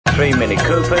3 Mini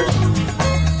Coopers,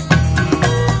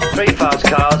 3 fast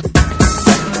cars.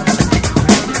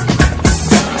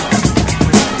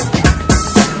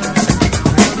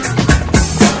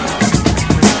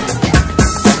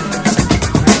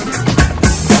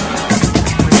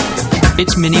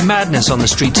 It's mini madness on the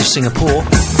streets of Singapore.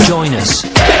 Join us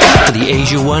for the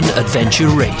AsiaOne Adventure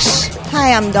Race.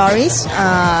 Hi, I'm Doris.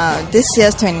 This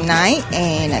year's 29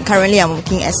 and currently I'm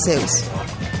working as sales.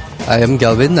 I am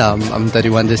Galvin. I'm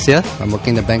 31 this year. I'm working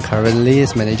in the bank currently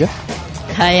as manager.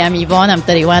 Hi, I'm Yvonne. I'm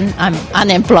 31. I'm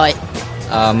unemployed.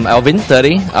 Alvin,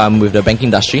 30. I'm with the banking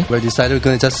industry. We decided we're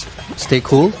going to just stay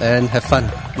cool and have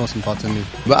fun, most importantly.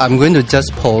 But I'm going to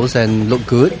just pose and look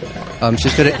good.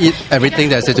 She's going to eat everything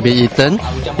that's to be eaten.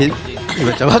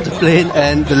 We're about to plane,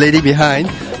 and the lady behind,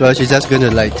 well, she's just going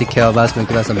to take care of us, going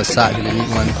to give us a massage in the neat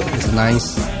one. It's a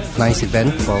nice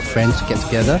event for friends to get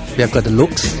together. We have got the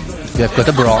looks, we have got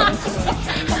the brawn,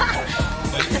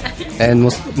 and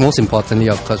most importantly,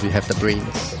 of course, we have the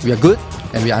brains. We are good,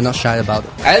 and we are not shy about it.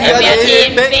 And we are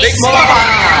Team Big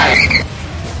Smile!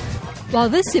 Well,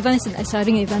 this event is an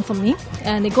exciting event for me,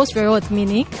 and it goes very well with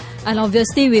Mini. And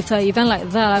obviously, with an event like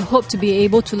that, I hope to be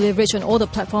able to leverage on all the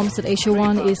platforms that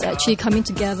AsiaOne is actually coming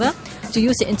together to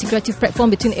use the integrative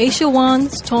platform between AsiaOne,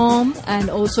 Storm, and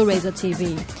also Razer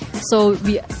TV. So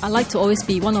I like to always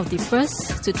be one of the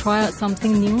first to try out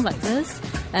something new like this,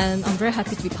 and I'm very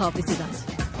happy to be part of this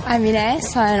event. I'm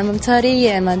Ines, and I'm 30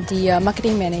 and I'm the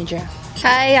marketing manager.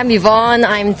 Hi, I'm Yvonne.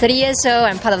 I'm 30 years old.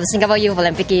 I'm part of the Singapore Youth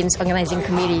Olympic Games Organising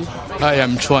Committee. Hi,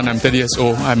 I'm Chuan. I'm 30 years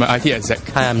old. I'm an IT exec.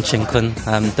 Hi, I'm Cheng Kun.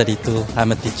 I'm 32.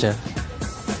 I'm a teacher.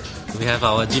 We have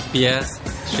our GPS,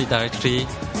 street directory.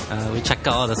 We check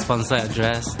out all the sponsor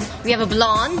address. We have a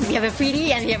blonde, we have a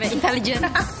pretty, and we have an intelligent.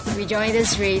 We joined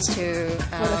this race to...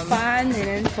 for the fun and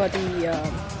then for the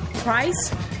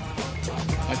prize.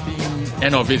 I think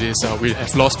end of it is we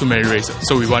have lost too many races,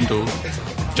 so we want to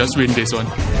just win this one.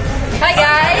 Hi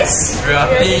guys! We are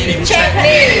Team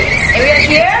Checkmates! And we are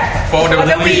here for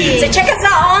the win! So check us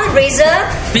out on Razer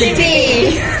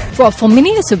TV! For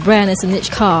Mini as a brand, as a niche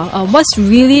car, what's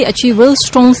really actually real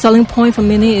strong selling point for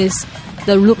Mini is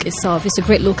the look itself. It's a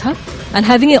great looker, and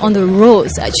having it on the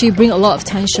roads actually bring a lot of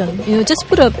attention. Just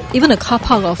put even a car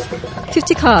park of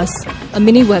 50 cars, a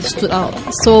Mini will have stood out.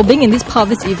 So being in this part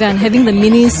of this event, having the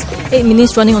 8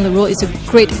 Minis running on the road is a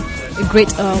great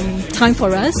time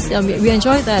for us. We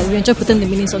enjoy that. We enjoy putting the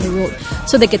Minis on the road.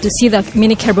 So they get to see the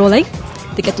Mini Cabriolet,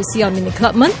 they get to see our Mini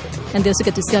Clubman, and they also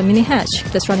get to see our Mini Hatch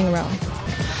that's running around.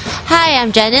 Hi,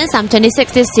 I'm Janice. I'm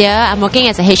 26 this year. I'm working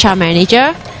as a HR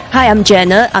manager. Hi, I'm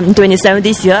Janet. I'm 27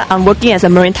 this year. I'm working as a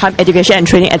maritime education and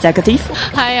training executive.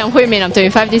 Hi, I'm Hui Min. I'm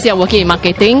 25 this year. I'm working in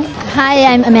marketing. Hi,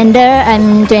 I'm Amanda.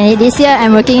 I'm 28 this year.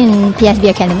 I'm working in PSB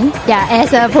Academy. Yeah,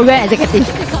 as a program executive.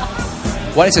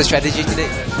 What is your strategy today?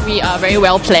 We are very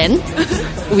well planned.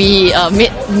 We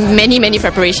made many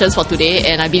preparations for today,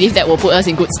 and I believe that will put us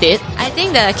in good state. I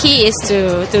think the key is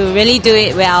to really do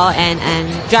it well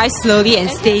and drive slowly and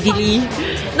steadily.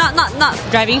 Not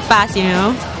driving fast,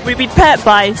 We prepared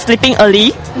by sleeping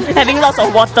early, having lots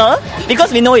of water,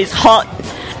 because we know it's hot.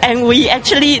 And we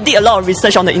actually did a lot of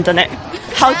research on the internet,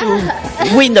 how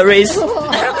to win the race.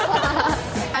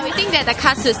 And we think that the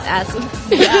car suits us.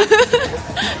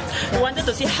 We wanted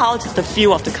to see how the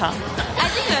feel of the car. I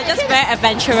think we're just very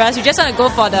adventurous. We just want to go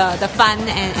for the fun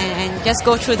and just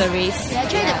go through the race.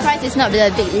 Actually, the price is not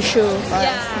the big issue for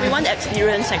us. We want the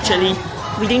experience actually.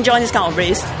 We didn't join this kind of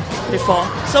race before.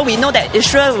 So we know that it's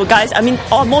sure we're guys,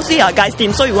 mostly our guys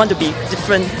team, so we want to be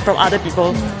different from other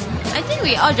people. I think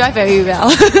we all drive very well.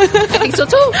 I think so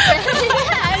too.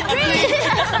 I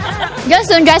agree. Girls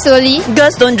don't drive slowly.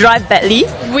 Girls don't drive badly.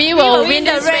 We will win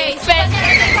the race.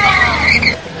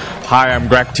 Hi, I'm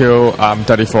Greg Teo. I'm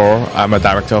 34. I'm a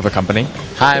director of a company.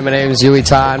 Hi, my name is Yui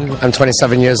Tan. I'm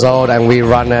 27 years old and we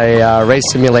run a race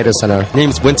simulator center.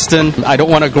 Name's Winston. I don't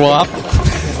want to grow up.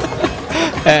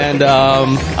 And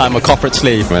I'm a corporate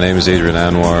slave. My name is Adrian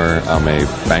Anwar. I'm a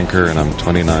banker and I'm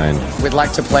 29. We'd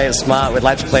like to play it smart. We'd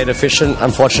like to play it efficient.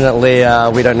 Unfortunately,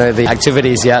 we don't know the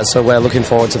activities yet, so we're looking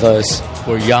forward to those.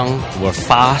 We're young, we're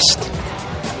fast,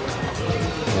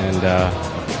 and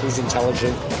he's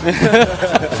intelligent.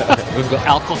 We've got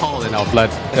alcohol in our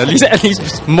blood. At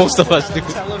least most of us do.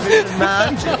 Television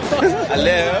man.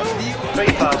 Hello.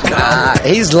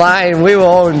 He's lying. We were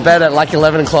all in bed at like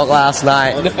 11 o'clock last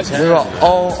night. We were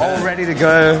all ready to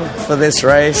go for this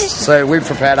race, so we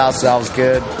prepared ourselves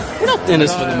good. We're not in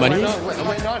this for the money.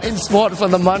 We're not in sport for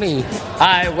the money.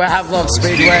 Hi, we're Havelock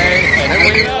Speedway,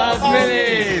 and we love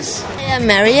minis. Hi, I'm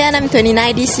Marianne. I'm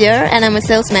 29 this year, and I'm a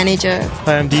sales manager.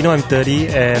 Hi, I'm Dino. I'm 30,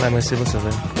 and I'm a civil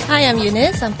servant. Hi, I'm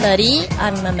Eunice. I'm 30.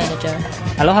 I'm a manager.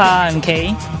 Aloha, I'm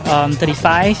Kay.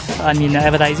 35. I'm in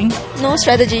advertising. No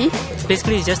strategy.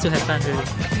 Basically, it's just to have fun, really.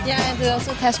 Yeah, and to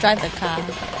also test drive the car.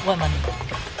 What money?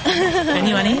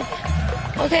 Any money?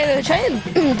 Okay, we're trying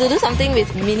to do something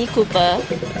with Mini Cooper.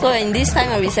 So in this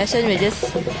time of recession, we just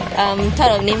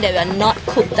thought of a name that we are not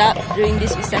cooped up during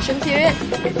this recession period.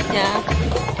 Yeah.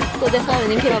 So that's how the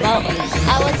name came about.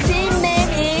 Our team name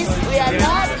is We Are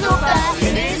Not Cooped Up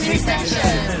in This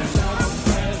Recession.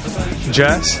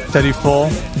 Jazz, 34,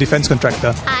 defense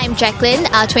contractor. I'm Jacqueline,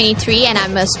 23, and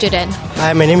I'm a student.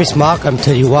 Hi, my name is Mark. I'm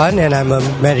 31, and I'm a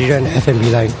manager in the F&B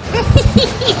line.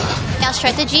 Our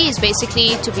strategy is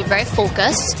basically to be very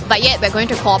focused, but yet we're going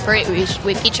to cooperate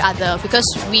with each other because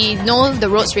we know the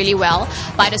roads really well,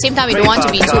 but at the same time we don't want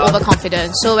to be too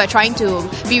overconfident. So we're trying to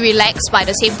be relaxed, but at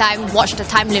the same time watch the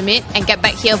time limit and get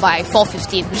back here by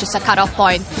 4:15, which is the cutoff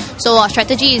point. So our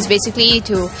strategy is basically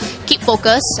to keep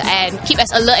focused and keep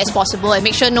as alert as possible and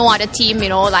make sure no other team,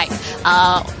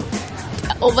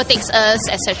 overtakes us,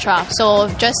 etc. So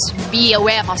just be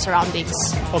aware of our surroundings.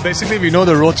 Well, basically, we know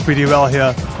the roads pretty well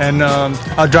here, and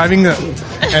our driving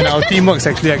and our teamwork is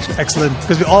actually excellent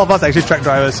because all of us are actually track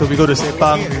drivers. So we go to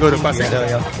Sepang, we go to Pasir.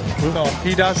 No,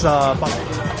 he does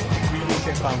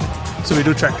Sepang. So we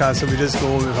do track cars, so we just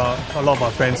go with a lot of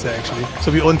our friends there actually.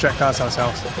 So we own track cars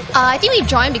ourselves. I think we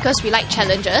joined because we like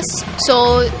challenges.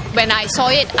 So when I saw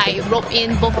it, I roped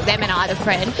in both of them and our other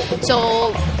friend.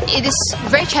 So it is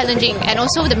very challenging, and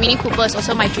also the Mini Cooper is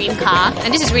also my dream car.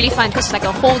 And this is really fun because it's like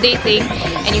a whole day thing,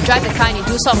 and you drive the car and you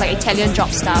do sort of like Italian job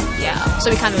stuff. Yeah,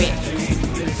 so we can't wait.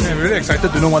 Yeah, we're really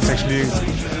excited to know what's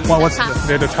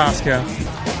the task, yeah.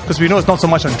 Because we know it's not so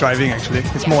much on driving actually,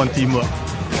 it's more on teamwork.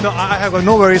 No, I have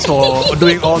no worries for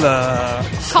doing all the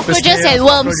cockroaches and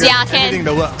worms, yeah, everything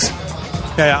that works.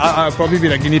 Yeah, I'll probably be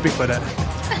like guinea pig for that.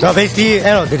 So basically,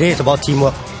 end of the day, it's about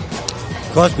teamwork.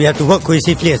 Because we have to work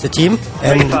cohesively as a team,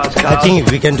 and I think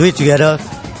if we can do it together,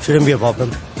 shouldn't be a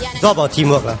problem. It's all about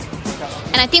teamwork.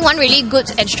 And I think one really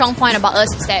good and strong point about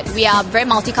us is that we are a very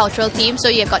multicultural team. So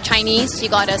you've got Chinese, you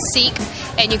got a Sikh,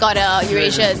 and you got a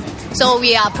Eurasian. So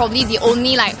we are probably the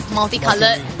only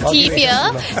multicolored team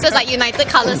here. So it's like United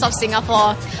Colors of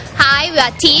Singapore. Hi, we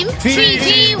are Team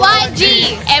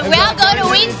 3G1G, and we are going to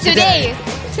win today.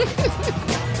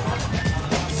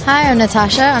 Hi, I'm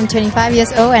Natasha. I'm 25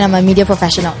 years old and I'm a media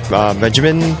professional.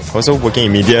 Benjamin, also working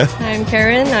in media. I'm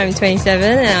Karen. I'm 27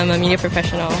 and I'm a media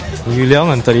professional. Yu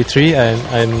Leong, I'm 33 and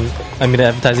I'm in the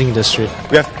advertising industry.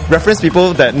 We have reference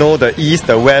people that know the east,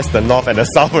 the west, the north and the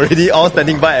south already, all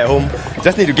standing by at home.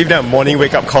 Just need to give them a morning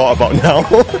wake-up call about now.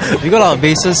 We got our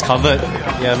bases covered.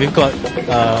 Yeah, we've got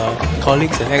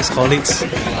colleagues and ex-colleagues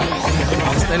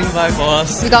standing by for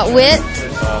us. We got wit,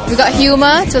 we got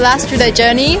humour to last through the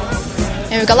journey,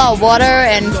 and we got a lot of water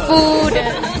and food.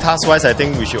 Task-wise, I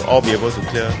think we should all be able to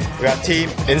clear. We are team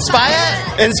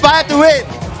inspired to win.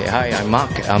 Okay, hi, I'm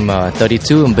Mark. I'm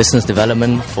 32 in business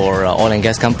development for oil and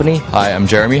gas company. Hi, I'm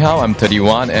Jeremy Howe. I'm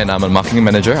 31 and I'm a marketing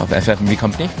manager of FF&B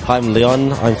company. Hi, I'm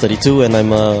Leon. I'm 32 and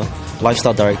I'm a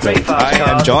lifestyle director. Hi,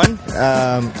 I'm John.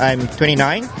 I'm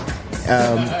 29.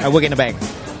 I work in a bank.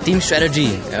 Team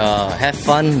strategy, have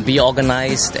fun, be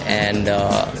organized, and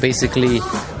basically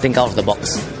think out of the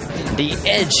box. The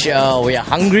edge, we are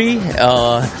hungry,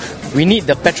 we need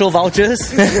the petrol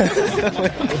vouchers.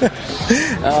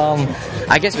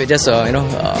 I guess we're just,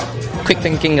 quick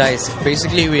thinking guys.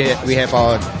 Basically, we have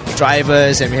our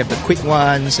drivers and we have the quick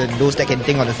ones and those that can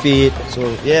think on the feet.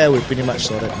 So yeah, we're pretty much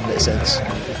sorted in that sense.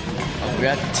 We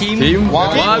are team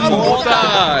one water.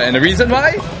 And the reason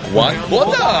why? One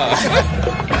water.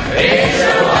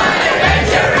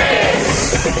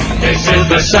 This is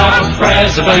the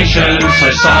Self-Preservation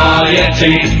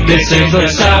Society. This is the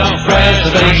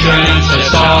Self-Preservation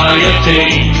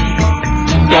Society.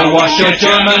 Go wash your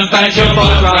German fans, your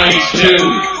boat race too.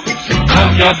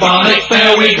 Have your bonnet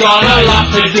fair, we got a lot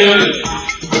to do.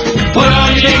 Put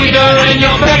on your digger and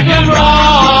your peck and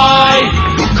ride,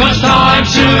 'cause time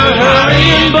to hurry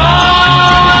and buy.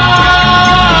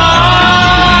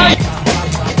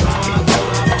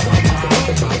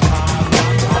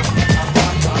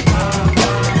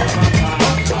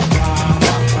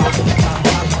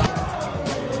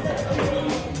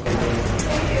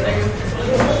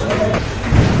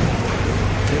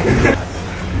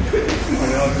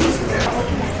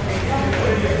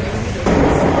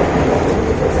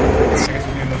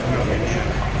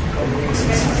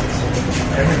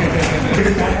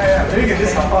 Maybe you can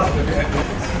just help us with it.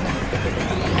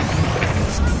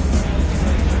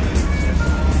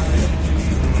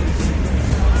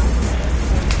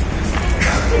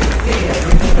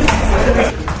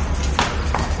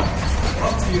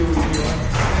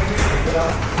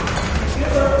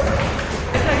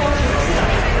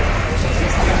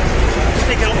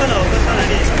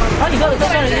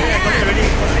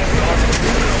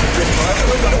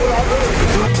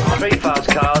 Three fast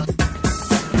cars.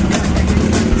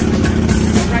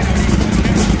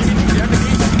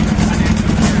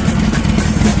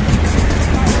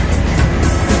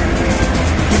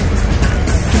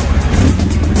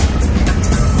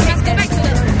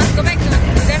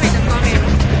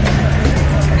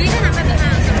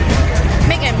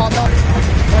 Make and model.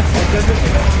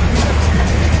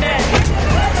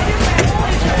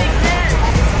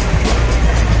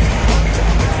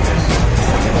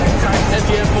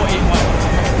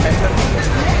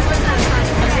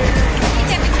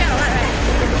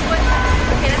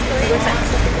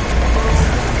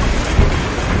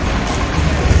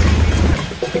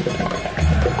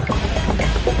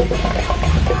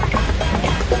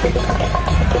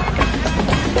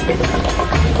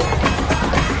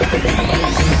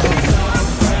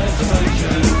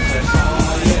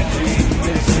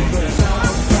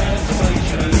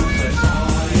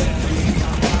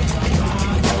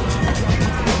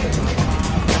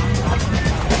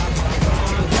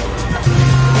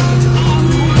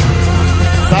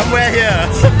 Somewhere here.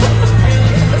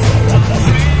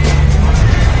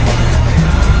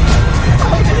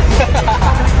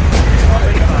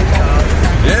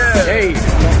 Yeah. Hey.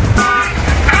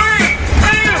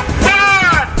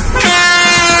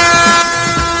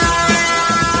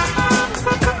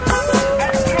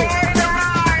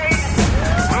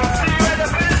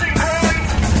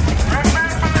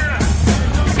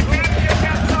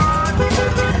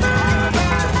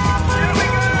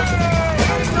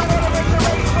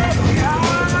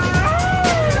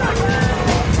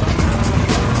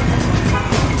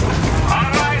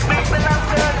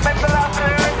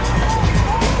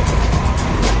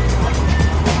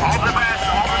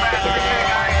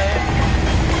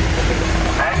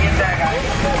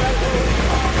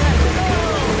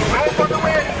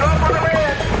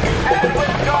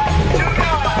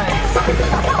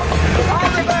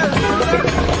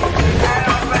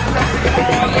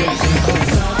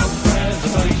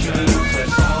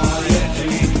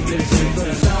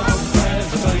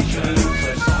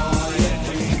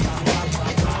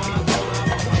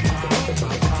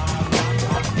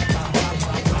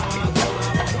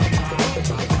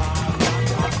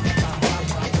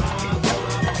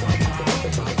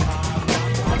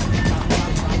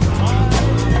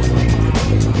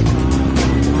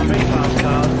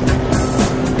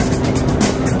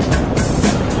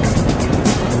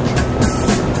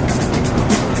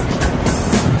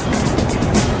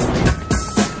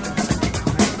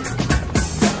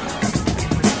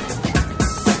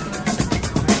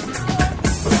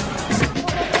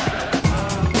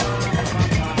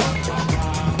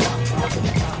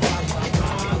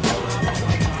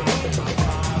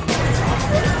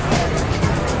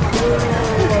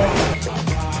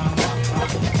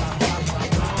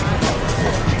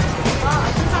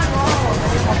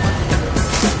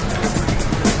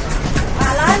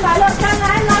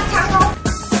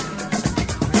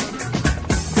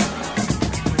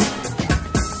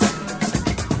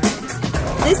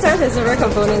 This serves as several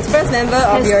components. First member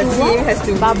of your team has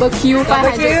to barbecue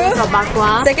 500 grams of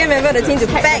bakwa. Second member of the team to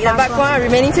pack the bakwa.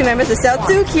 Remaining 2 members to sell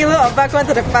 2 kilos of bakwa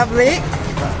to the public.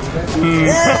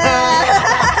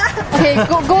 Okay,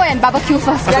 go and barbecue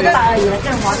first. 这样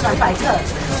划算，100个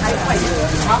还快点。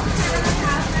好，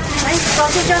来，手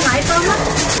机就拿一包吗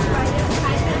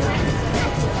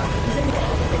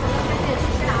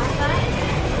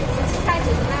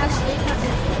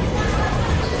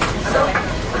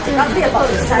？Roughly about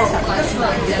the size of my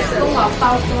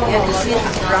you have to see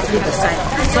roughly the size.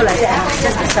 So like that,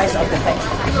 just the size of the bag.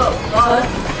 So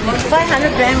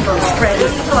 500 grams will spread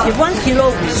it. If 1 kilo,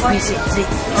 we squeeze it. See?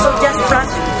 So just plus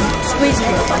squeeze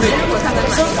and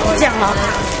so 这样嘛，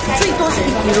最多是1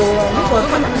 kilo 咯。如果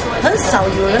很少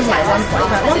有人买1块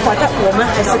半，1块半我们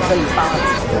还是可以包。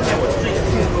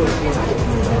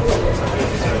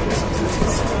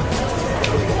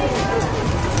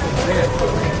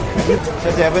小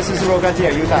姐，要不要试试肉干鸡和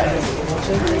优待？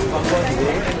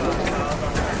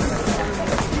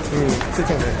是这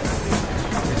样的，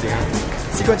行啊，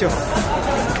习惯就好。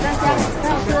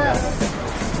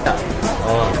哦，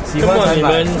喜欢你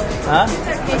们啊？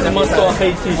那么多可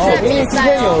以继续。今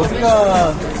天有这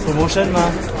个 promotion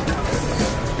吗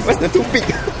 ？What's the too big?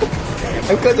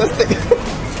 Uncle just take.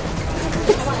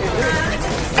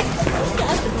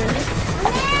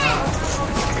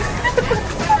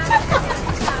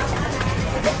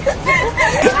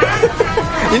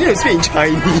 You need to speak in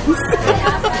Chinese.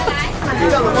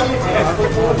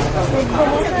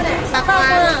 八卦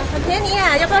很便宜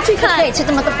啊，要不要去看？可以吃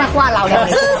这么多八卦，老了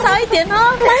吃少一点哦，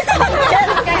买少一点。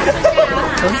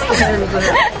Very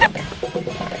good.